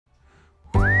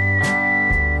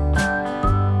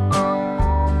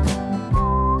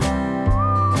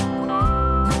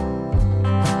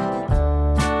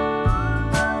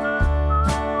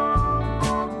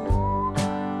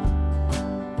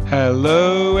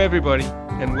everybody,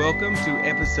 and welcome to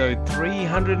episode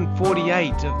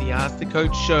 348 of the Ask the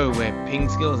Coach show, where Ping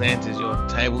Skills answers your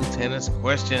table tennis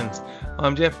questions.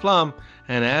 I'm Jeff Plum,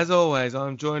 and as always,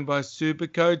 I'm joined by Super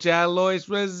Coach Alois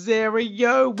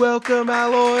Rosario. Welcome,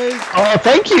 Alois. Oh,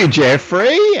 thank you,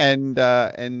 Jeffrey, and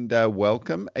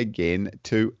welcome again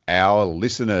to our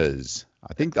listeners.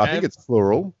 I think it's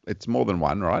plural. It's more than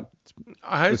one, right?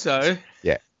 I hope so.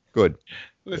 Yeah, good.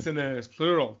 Listeners,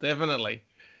 plural, definitely.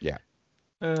 Yeah.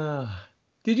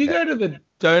 Did you go to the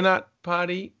donut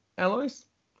party, Alois?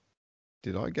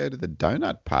 Did I go to the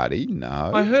donut party?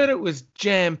 No. I heard it was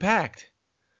jam-packed.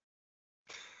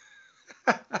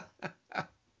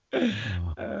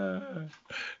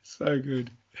 So good.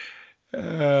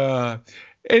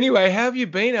 Anyway, how have you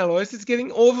been, Alois? It's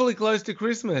getting awfully close to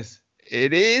Christmas.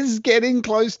 It is getting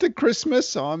close to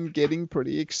Christmas. I'm getting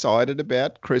pretty excited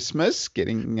about Christmas.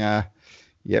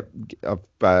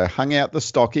 I've hung out the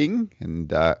stocking,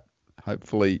 and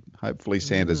hopefully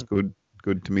Santa's good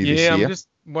to me this year. Yeah, I'm just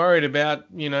worried about,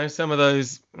 some of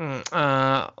those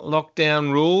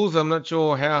lockdown rules. I'm not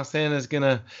sure how Santa's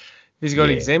if he's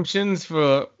got exemptions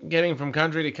for getting from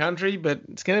country to country, but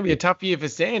it's going to be a tough year for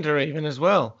Santa even as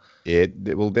well. Yeah,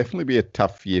 it will definitely be a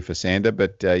tough year for Santa,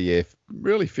 but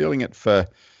really feeling it for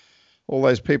all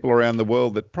those people around the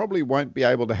world that probably won't be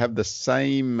able to have the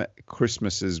same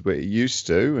Christmas as we're used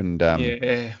to. And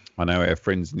I know our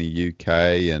friends in the UK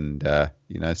and,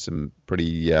 some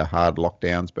pretty hard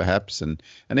lockdowns perhaps. And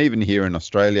even here in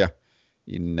Australia,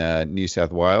 in New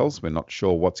South Wales, we're not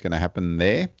sure what's going to happen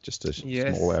there, just a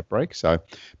small outbreak. So,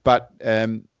 but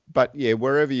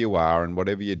wherever you are and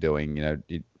whatever you're doing,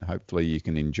 hopefully you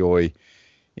can enjoy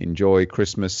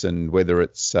Christmas, and whether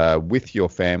it's with your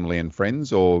family and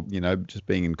friends or, just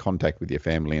being in contact with your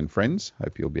family and friends,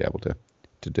 hope you'll be able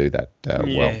to do that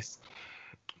yes.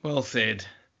 Well said.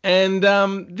 And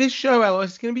this show, Alois,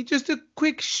 is going to be just a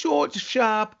quick, short,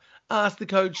 sharp Ask the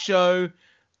Coach show.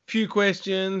 Few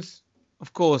questions.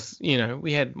 Of course,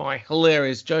 we had my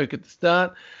hilarious joke at the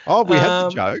start. Oh, we had the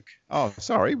joke. Oh,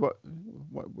 sorry. What?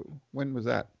 When was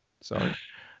that? Sorry.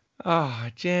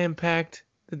 Jam-packed.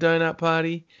 The donut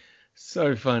party.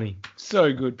 So funny.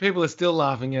 So good. People are still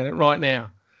laughing at it right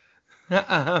now.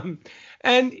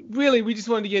 And really, we just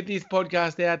wanted to get this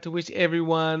podcast out to wish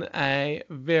everyone a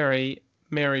very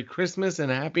Merry Christmas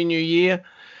and a Happy New Year.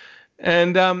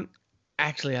 And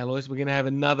actually, Alois, we're going to have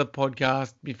another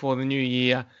podcast before the new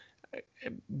year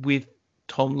with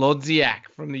Tom Lodziak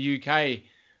from the UK,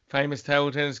 famous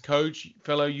table tennis coach,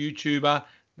 fellow YouTuber.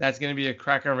 That's going to be a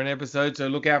cracker of an episode, so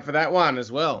look out for that one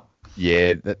as well.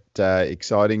 Yeah, that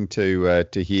exciting to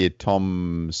hear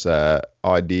Tom's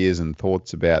ideas and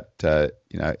thoughts about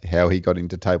how he got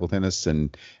into table tennis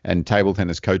and table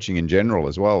tennis coaching in general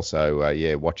as well. So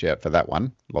watch out for that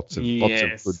one. Lots of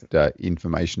good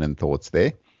information and thoughts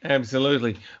there.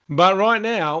 Absolutely. But right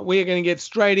now we're going to get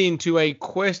straight into a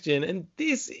question, and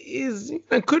this is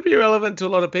could be relevant to a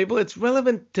lot of people. It's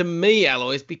relevant to me,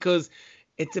 Alois, because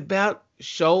it's about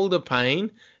shoulder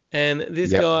pain, and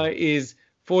this guy is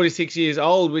 46 years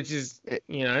old, which is,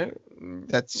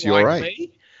 that's your age.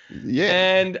 Me. Yeah.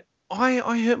 And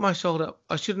I hurt my shoulder.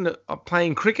 I shouldn't have,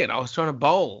 playing cricket. I was trying to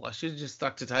bowl. I should have just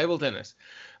stuck to table tennis.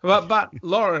 But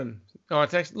Lauren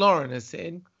has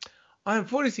said, I am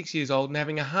 46 years old and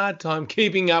having a hard time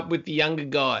keeping up with the younger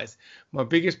guys. My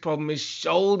biggest problem is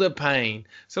shoulder pain.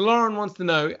 So Lauren wants to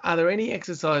know, are there any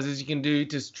exercises you can do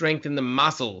to strengthen the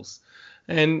muscles?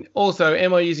 And also,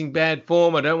 am I using bad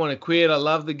form? I don't want to quit. I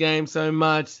love the game so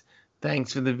much.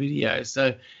 Thanks for the video.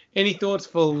 So any thoughts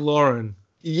for Lauren?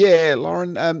 Yeah,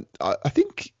 Lauren, I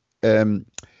think I'm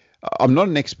not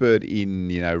an expert in,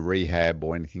 rehab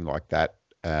or anything like that.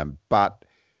 But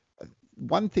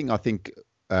one thing I think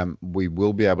we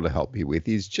will be able to help you with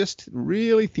is just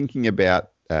really thinking about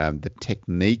the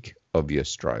technique of your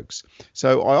strokes.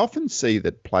 So I often see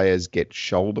that players get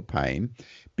shoulder pain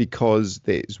because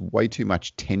there's way too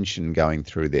much tension going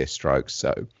through their strokes.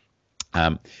 So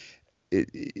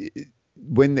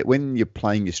when you're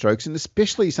playing your strokes, and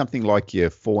especially something like your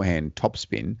forehand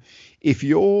topspin, if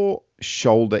your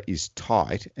shoulder is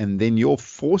tight and then you're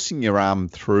forcing your arm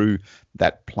through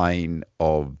that plane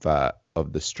of the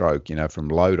stroke, from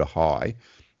low to high,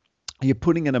 you're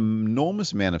putting an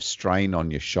enormous amount of strain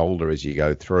on your shoulder as you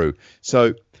go through.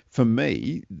 So for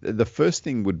me, the first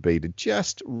thing would be to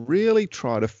just really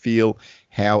try to feel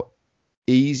how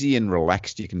easy and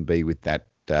relaxed you can be with that,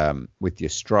 with your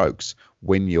strokes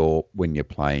when you're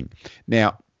playing.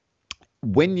 Now,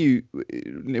 when you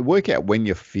work out when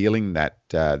you're feeling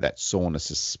that soreness,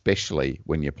 especially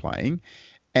when you're playing,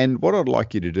 And what I'd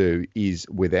like you to do is,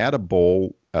 without a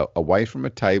ball, away from a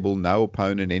table, no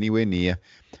opponent anywhere near,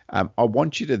 I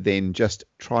want you to then just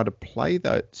try to play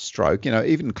that stroke,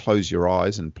 even close your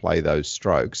eyes and play those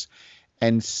strokes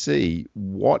and see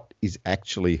what is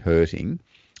actually hurting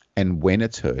and when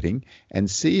it's hurting,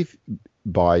 and see if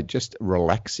by just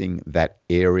relaxing that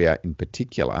area in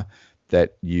particular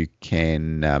that you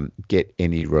can get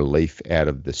any relief out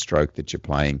of the stroke that you're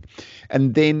playing.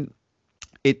 And then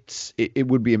it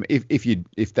would be,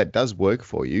 if that does work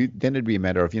for you, then it'd be a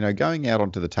matter of going out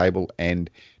onto the table and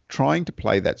trying to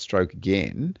play that stroke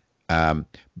again,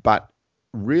 but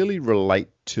really relate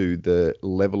to the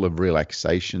level of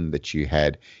relaxation that you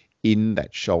had in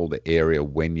that shoulder area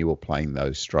when you were playing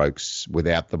those strokes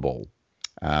without the ball.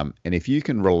 And if you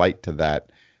can relate to that,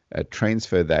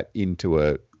 transfer that into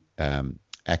a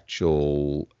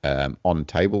actual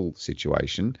on-table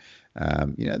situation,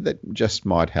 that just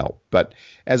might help. But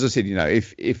as I said,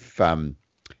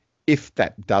 if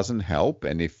that doesn't help,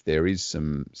 and if there is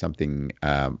something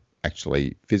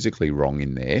actually physically wrong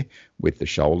in there with the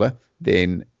shoulder,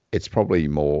 then it's probably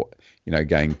more,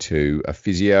 going to a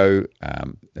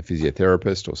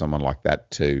physiotherapist or someone like that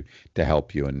to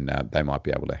help you, and they might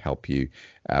be able to help you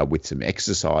with some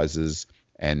exercises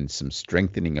and some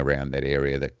strengthening around that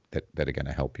area that are going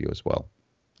to help you as well.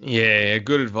 Yeah,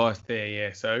 good advice there.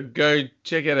 Yeah, so go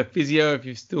check out a physio if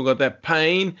you've still got that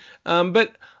pain.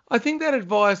 But I think that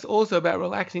advice also about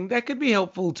relaxing, that could be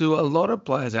helpful to a lot of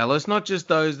players, Alice, not just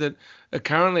those that are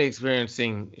currently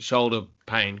experiencing shoulder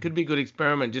pain. Could be a good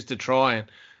experiment just to try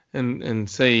and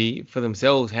see for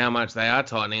themselves how much they are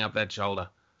tightening up that shoulder.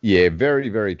 Yeah, very,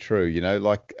 very true.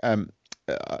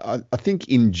 I think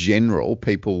in general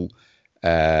people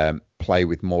play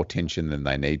with more tension than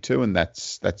they need to, and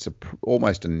that's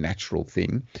almost a natural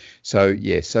thing. So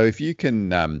yeah, so if you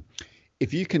can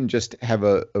just have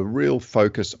a real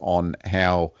focus on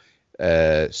how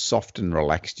soft and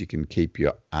relaxed you can keep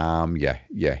your arm,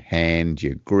 your hand,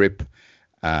 your grip,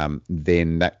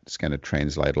 then that's going to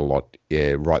translate a lot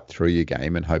right through your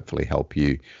game and hopefully help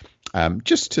you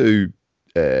just to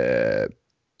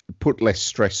put less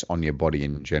stress on your body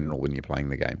in general when you're playing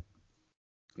the game.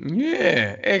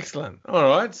 Yeah, excellent. All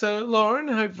right. So, Lauren,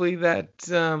 hopefully that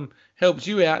helps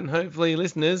you out, and hopefully,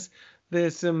 listeners,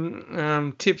 there's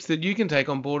some tips that you can take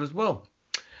on board as well.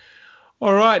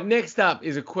 All right. Next up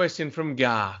is a question from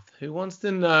Garth, who wants to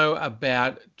know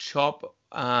about the chop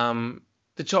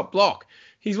block.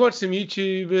 He's watched some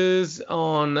YouTubers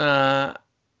on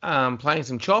playing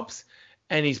some chops,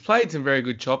 and he's played some very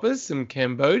good choppers, some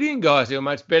Cambodian guys who are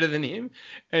much better than him,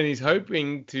 and he's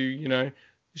hoping to,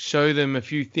 show them a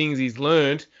few things he's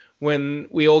learned when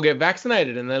we all get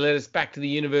vaccinated and they let us back to the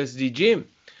university gym.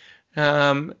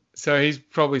 So he's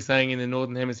probably saying in the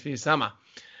Northern Hemisphere summer.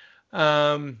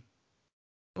 And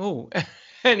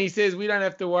he says we don't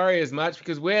have to worry as much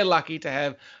because we're lucky to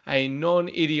have a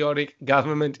non-idiotic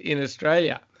government in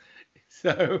Australia.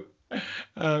 So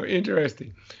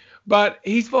interesting. But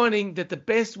he's finding that the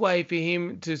best way for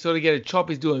him to sort of get a chop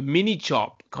is do a mini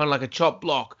chop, kind of like a chop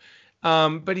block.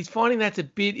 But he's finding that's a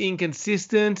bit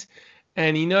inconsistent,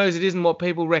 and he knows it isn't what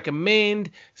people recommend.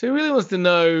 So he really wants to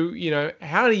know,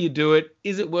 how do you do it?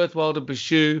 Is it worthwhile to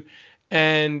pursue?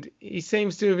 And he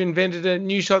seems to have invented a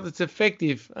new shot that's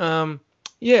effective. So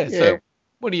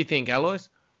what do you think, Alois?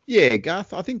 Yeah,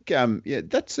 Garth, I think,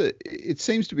 it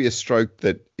seems to be a stroke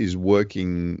that is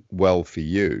working well for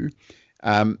you.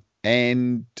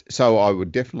 And so I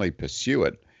would definitely pursue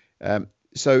it.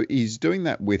 So he's doing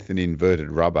that with an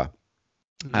inverted rubber.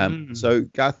 So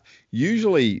Garth,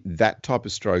 usually that type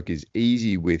of stroke is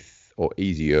easier with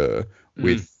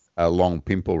a long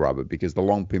pimple rubber, because the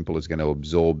long pimple is going to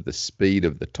absorb the speed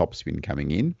of the topspin coming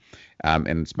in, and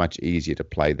it's much easier to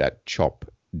play that chop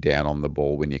down on the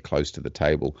ball when you're close to the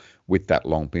table with that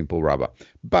long pimple rubber.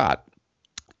 But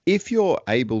if you're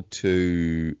able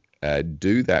to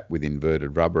do that with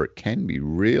inverted rubber, it can be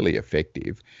really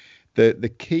effective.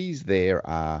 The keys there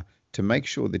are to make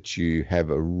sure that you have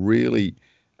a really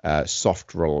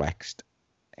soft, relaxed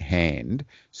hand,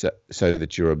 so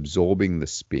that you're absorbing the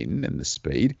spin and the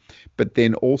speed, but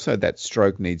then also that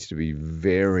stroke needs to be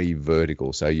very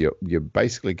vertical. So you're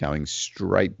basically going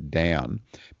straight down,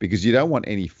 because you don't want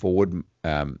any forward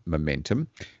momentum.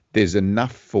 There's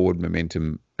enough forward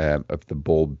momentum of the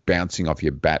ball bouncing off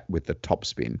your bat with the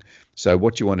topspin. So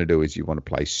what you want to do is you want to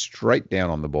play straight down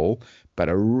on the ball, but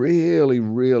a really,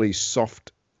 really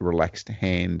soft, relaxed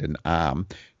hand and arm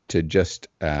to just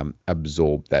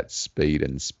absorb that speed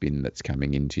and spin that's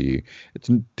coming into you. It's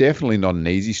definitely not an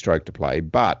easy stroke to play,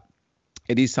 but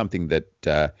it is something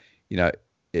that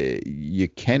you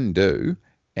can do,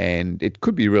 and it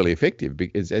could be really effective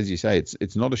because, as you say,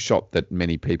 it's not a shot that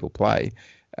many people play.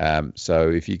 So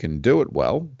if you can do it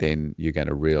well, then you're going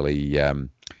to really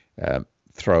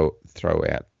throw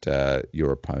out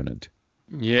your opponent.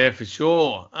 Yeah, for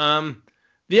sure.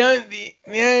 The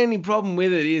only problem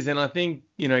with it is, and I think,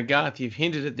 Garth, you've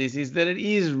hinted at this, is that it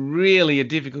is really a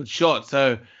difficult shot.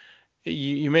 So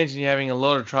you mentioned you're having a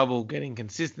lot of trouble getting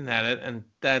consistent at it, and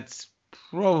that's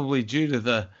probably due to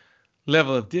the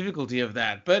level of difficulty of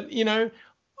that. But,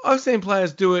 I've seen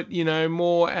players do it,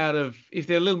 more out of, if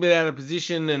they're a little bit out of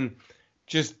position and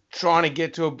just trying to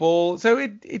get to a ball. So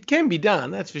it can be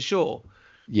done, that's for sure.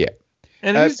 Yeah.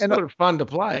 And it is sort of fun to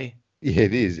play. Yeah,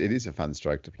 it is. It is a fun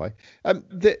stroke to play.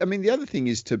 The other thing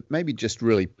is to maybe just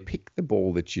really pick the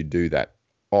ball that you do that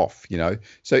off,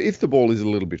 So if the ball is a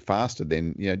little bit faster,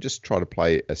 then, just try to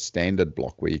play a standard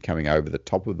block where you're coming over the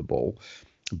top of the ball.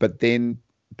 But then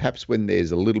perhaps when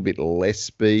there's a little bit less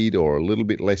speed or a little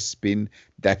bit less spin,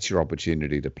 that's your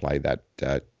opportunity to play that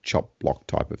chop block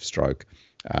type of stroke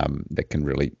that can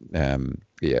really,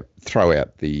 throw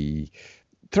out the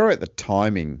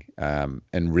timing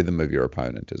and rhythm of your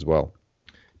opponent as well.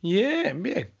 Yeah,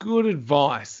 good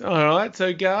advice. All right,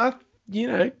 so Garth,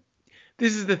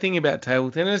 this is the thing about table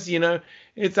tennis,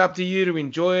 it's up to you to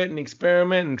enjoy it and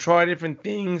experiment and try different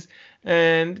things,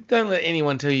 and don't let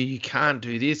anyone tell you can't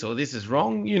do this or this is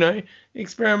wrong,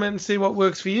 experiment and see what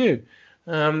works for you.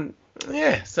 So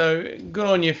good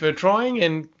on you for trying,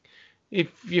 and if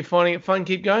you're finding it fun,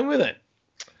 keep going with it.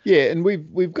 Yeah, and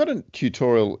we've got a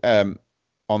tutorial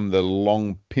on the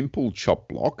long pimple chop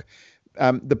block.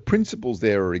 The principles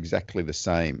there are exactly the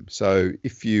same. So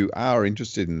if you are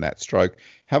interested in that stroke,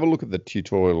 have a look at the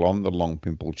tutorial on the long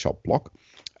pimple chop block,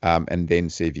 and then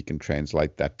see if you can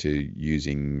translate that to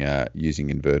using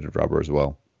inverted rubber as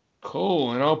well.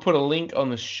 Cool, and I'll put a link on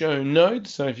the show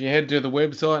notes. So if you head to the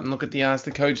website and look at the Ask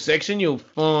the Coach section, you'll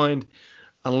find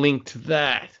a link to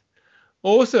that.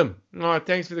 Awesome. All right,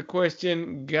 thanks for the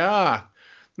question, Garth.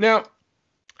 Now,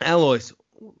 Alois,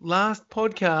 last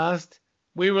podcast,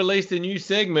 we released a new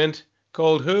segment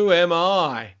called Who Am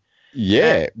I?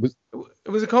 Yeah. It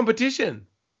was a competition.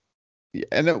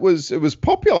 And it was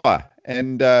popular,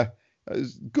 and it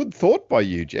was good thought by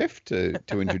you, Jeff, to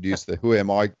introduce the Who Am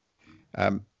I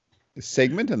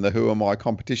segment and the Who Am I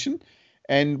competition.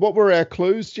 And what were our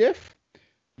clues, Jeff?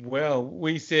 Well,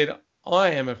 we said,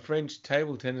 I am a French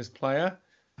table tennis player,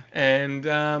 and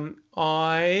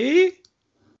I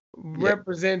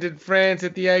represented France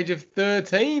at the age of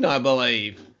 13, I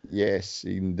believe. Yes,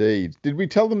 indeed. Did we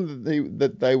tell them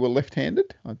that they were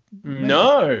left-handed?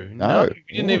 No. You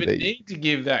didn't even need to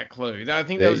give that clue. I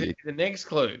think that was the next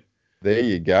clue. There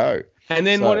you go. And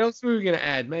then what else were we going to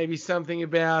add? Maybe something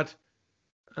about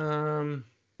being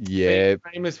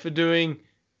famous for doing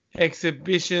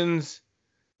exhibitions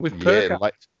with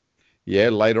Perka.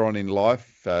 Later on in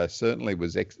life, certainly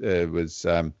was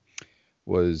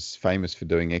famous for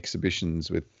doing exhibitions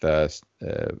with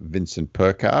Vincent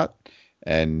Perkart,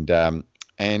 and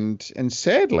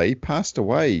sadly passed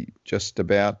away just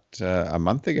about a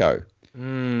month ago.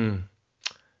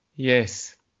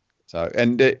 Yes. So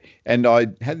and I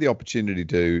had the opportunity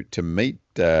to meet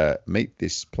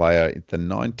this player at the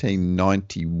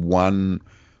 1991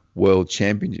 World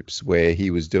Championships, where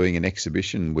he was doing an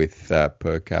exhibition with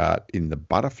Perkart in the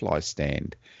butterfly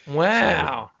stand.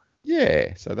 Wow.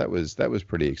 So that was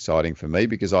pretty exciting for me,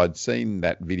 because I'd seen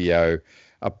that video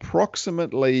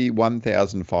approximately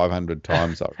 1,500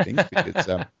 times, I think, because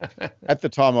at the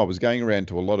time I was going around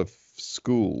to a lot of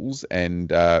schools,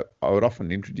 and I would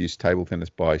often introduce table tennis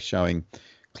by showing a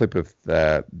clip of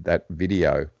that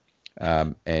video,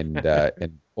 and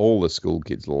all the school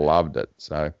kids loved it.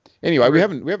 So anyway, we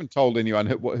haven't told anyone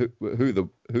who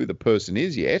the person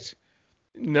is yet.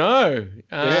 No.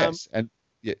 Yes, and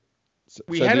so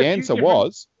the answer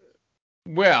was,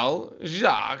 well,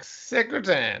 Jacques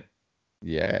Secretan.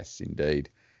 Yes, indeed.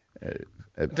 I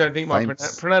don't think my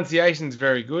pronunciation's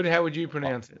very good. How would you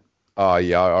pronounce it? Oh,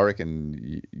 yeah, I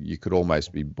reckon you could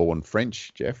almost be born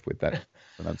French, Jeff, with that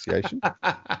pronunciation.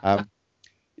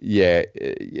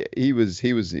 He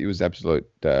was absolute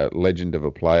legend of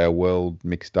a player, world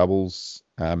mixed doubles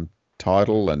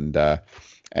title, and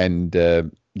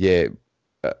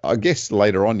I guess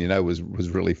later on, was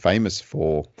really famous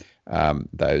for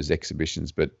those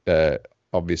exhibitions, but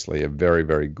obviously a very,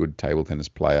 very good table tennis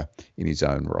player in his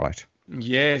own right.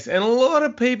 Yes, and a lot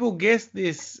of people guessed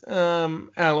this,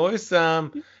 Alois.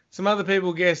 Some other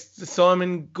people guessed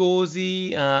Simon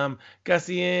Gauzy,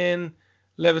 Gassien,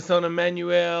 Leveson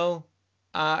Emmanuel.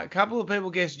 A couple of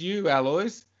people guessed you,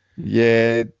 Alois.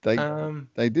 Yeah,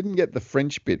 they didn't get the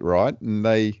French bit right, and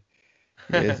they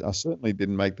Yes, I certainly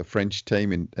didn't make the French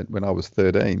team when I was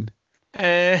 13.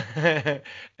 And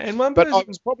one But I person.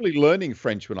 was probably learning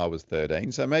French when I was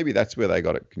 13, so maybe that's where they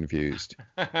got it confused.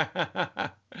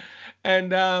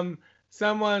 And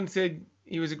someone said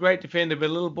he was a great defender, but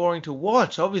a little boring to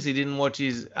watch. Obviously, didn't watch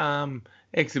his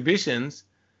exhibitions.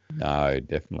 No,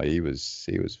 definitely. He was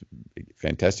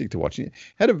fantastic to watch. He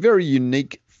had a very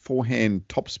unique forehand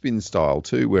topspin style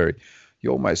too, where he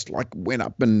almost like went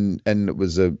up and it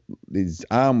was his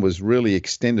arm was really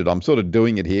extended. I'm sort of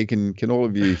doing it here. Can all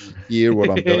of you hear what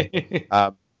I'm doing?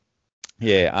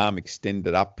 Yeah, arm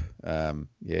extended up.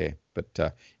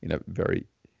 But in a very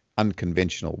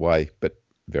unconventional way, but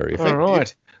very effective. All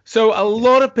right. So a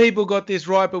lot of people got this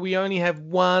right, but we only have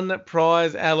one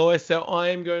prize, Aloy. So I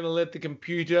am going to let the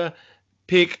computer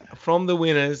pick from the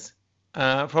winners,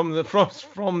 from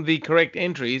the correct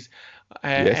entries,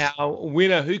 Yes. our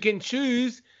winner, who can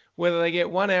choose whether they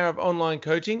get 1 hour of online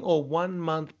coaching or 1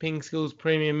 month Ping Skills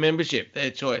Premium membership.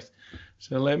 Their choice.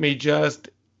 So let me just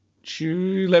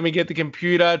choose. Let me get the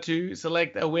computer to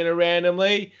select a winner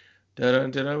randomly.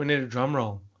 Dun-dun-dun-dun. We need a drum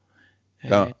roll.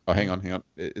 No, hang on.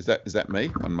 Is that me?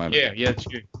 One moment. Yeah, it's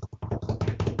you.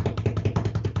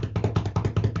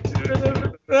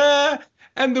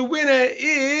 And the winner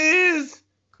is.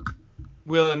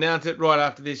 We'll announce it right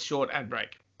after this short ad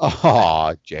break.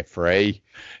 Oh, Jeffrey.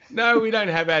 No, we don't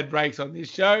have ad breaks on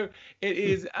this show. It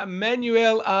is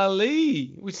Manuel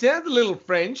Ali, which sounds a little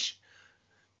French.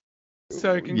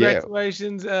 So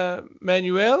congratulations,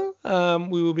 Manuel.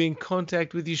 We will be in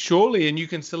contact with you shortly, and you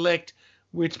can select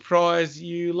which prize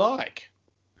you like.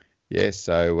 Yeah,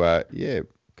 so,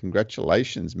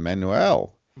 congratulations,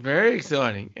 Manuel. Very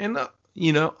exciting. And,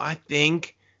 I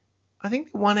think the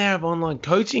 1 hour of online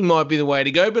coaching might be the way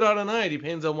to go, but I don't know. It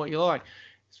depends on what you like.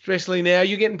 Especially now,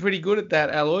 you're getting pretty good at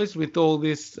that, Alois, with all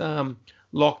this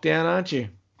lockdown, aren't you?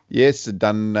 Yes,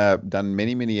 done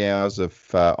many hours of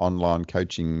online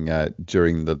coaching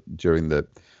during the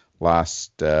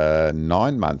last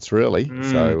 9 months, really.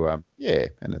 So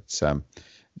and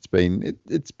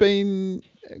it's been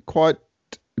quite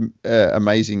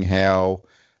amazing how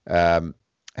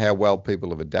well people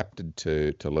have adapted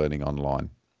to learning online.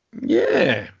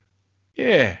 Yeah.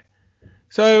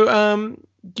 So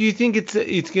do you think it's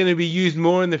going to be used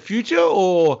more in the future,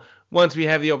 or once we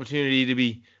have the opportunity to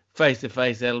be face to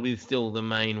face, that'll be still the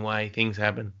main way things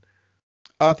happen?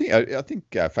 I think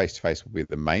face to face will be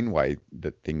the main way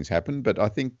that things happen, but I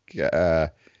think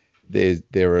there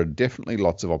are definitely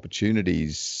lots of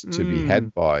opportunities to be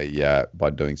had by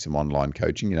doing some online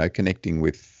coaching. Connecting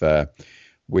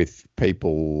with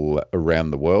people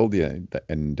around the world,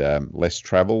 and less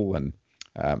travel,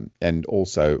 and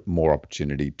also more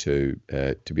opportunity to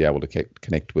be able to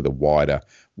connect with a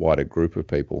wider group of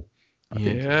people. I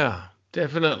think.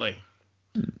 Definitely.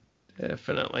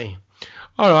 Definitely.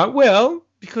 All right. Well,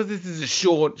 because this is a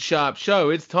short, sharp show,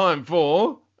 it's time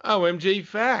for OMG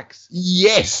Facts.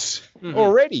 Yes. Mm-hmm.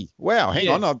 Already. Wow. Hang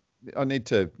on. I need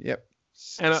to. Yep.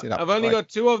 And I've only got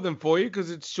 2 of them for you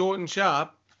because it's short and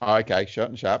sharp. Oh, okay. Short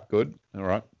and sharp. Good. All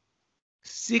right.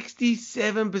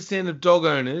 67% of dog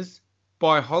owners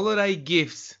buy holiday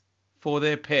gifts for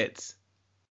their pets.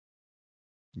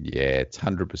 Yeah, it's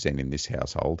 100% in this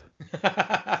household.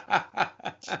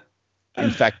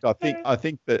 In fact, I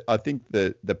think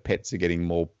the pets are getting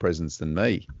more presents than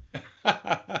me.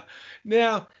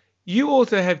 Now, you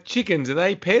also have chickens. Are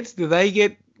they pets? Do they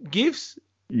get gifts?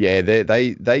 Yeah,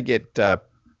 they get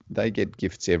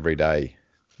gifts every day.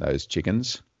 Those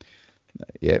chickens.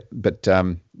 Yeah, but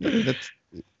that's.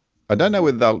 I don't know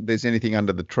whether there's anything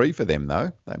under the tree for them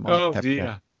though. They might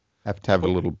have to have a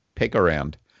little peck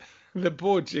around. The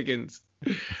poor chickens.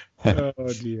 Oh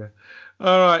dear.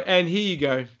 All right, and here you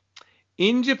go.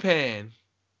 In Japan,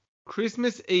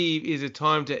 Christmas Eve is a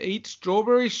time to eat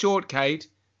strawberry shortcake,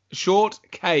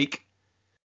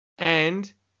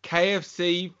 and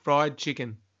KFC fried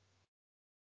chicken.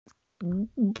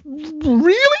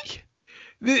 Really?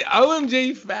 The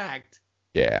OMG fact.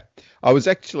 Yeah, I was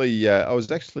actually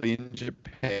in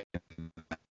Japan.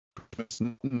 It's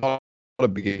not a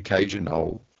big occasion,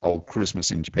 old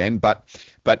Christmas in Japan, but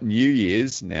New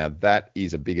Year's, now that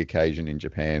is a big occasion in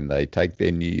Japan. They take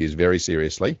their New Year's very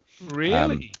seriously.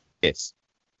 Really? Yes.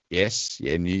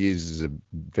 Yeah, New Year's is a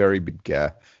very big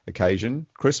occasion.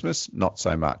 Christmas, not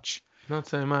so much. Not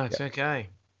so much. Yeah. Okay.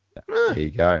 There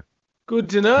you go. Good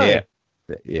to know.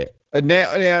 Yeah.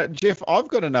 Now, Jeff, I've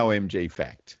got an OMG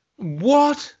fact.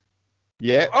 What?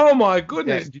 Yeah. Oh my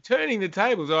goodness! Yeah. You're turning the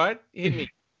tables. All right, hit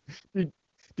me.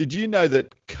 Did you know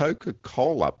that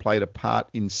Coca-Cola played a part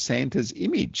in Santa's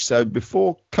image? So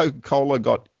before Coca-Cola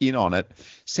got in on it,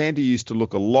 Santa used to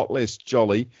look a lot less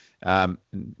jolly. And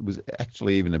was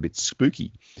actually even a bit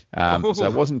spooky. So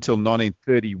it wasn't until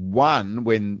 1931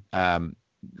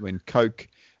 when Coke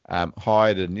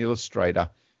hired an illustrator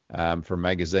for a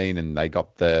magazine, and they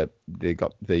got the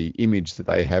image that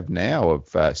they have now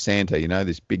of Santa. You know,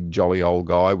 this big jolly old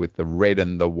guy with the red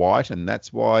and the white, and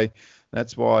that's why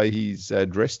he's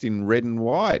dressed in red and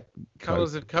white.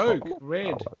 Colours of Coke,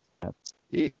 red. That's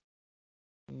it.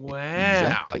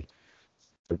 Wow. Exactly.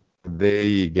 There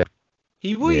you go.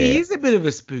 He is a bit of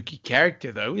a spooky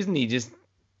character, though, isn't he? Just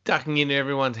ducking into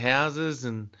everyone's houses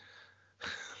and.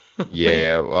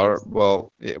 Yeah,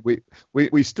 well, yeah,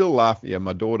 we still laugh. Yeah,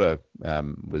 my daughter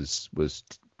was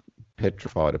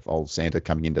petrified of old Santa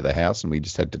coming into the house, and we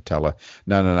just had to tell her,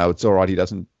 no, it's all right. He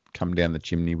doesn't come down the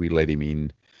chimney. We let him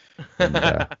in.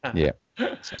 And, yeah.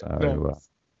 So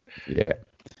yeah.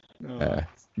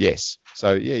 Yes.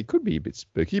 So yeah, he could be a bit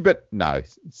spooky, but no,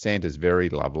 Santa's very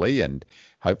lovely, and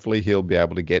hopefully he'll be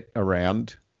able to get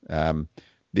around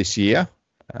this year.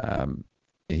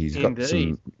 He's got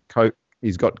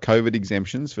he's got COVID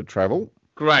exemptions for travel.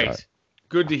 Great. So,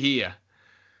 good to hear.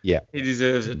 Yeah. He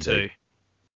deserves it too.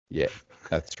 Yeah,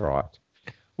 that's right.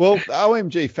 Well,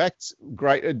 OMG facts,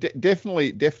 great.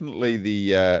 Definitely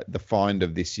the find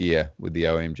of this year with the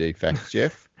OMG facts,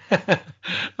 Jeff.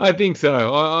 I think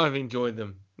so. I've enjoyed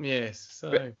them. Yes.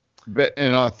 So. But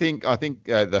I think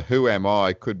the Who Am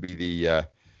I could be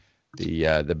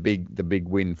the big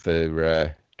win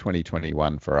for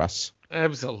 2021 for us.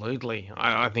 Absolutely.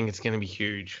 I think it's going to be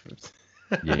huge.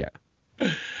 Yeah.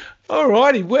 All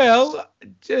righty. Well,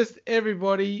 just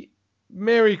everybody,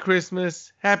 Merry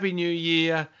Christmas, Happy New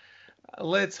Year.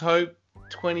 Let's hope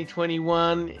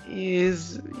 2021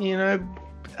 is, a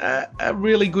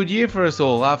really good year for us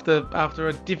all after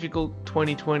a difficult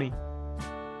 2020.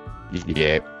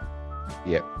 Yeah.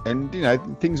 Yeah.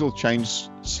 And, things will change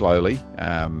slowly.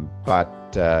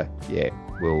 But I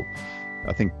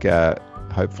think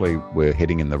hopefully we're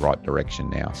heading in the right direction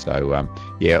now. So, I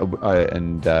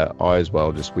as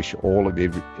well just wish all of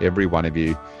every one of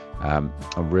you a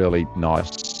really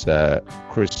nice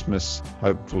Christmas.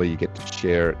 Hopefully you get to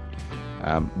share it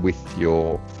with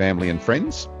your family and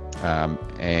friends,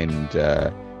 and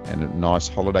a nice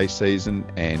holiday season,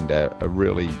 and a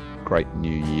really great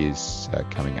New Year's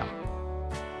coming up.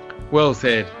 Well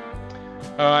said.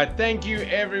 All right, thank you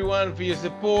everyone for your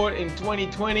support in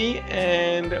 2020,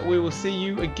 and we will see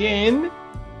you again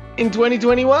in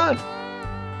 2021.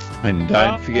 And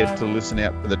don't forget to listen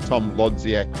out for the Tom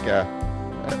Lodziak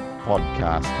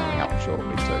podcast coming up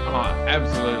shortly too. Oh,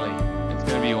 absolutely. It's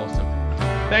going to be awesome.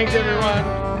 Thanks everyone.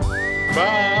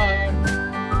 Bye.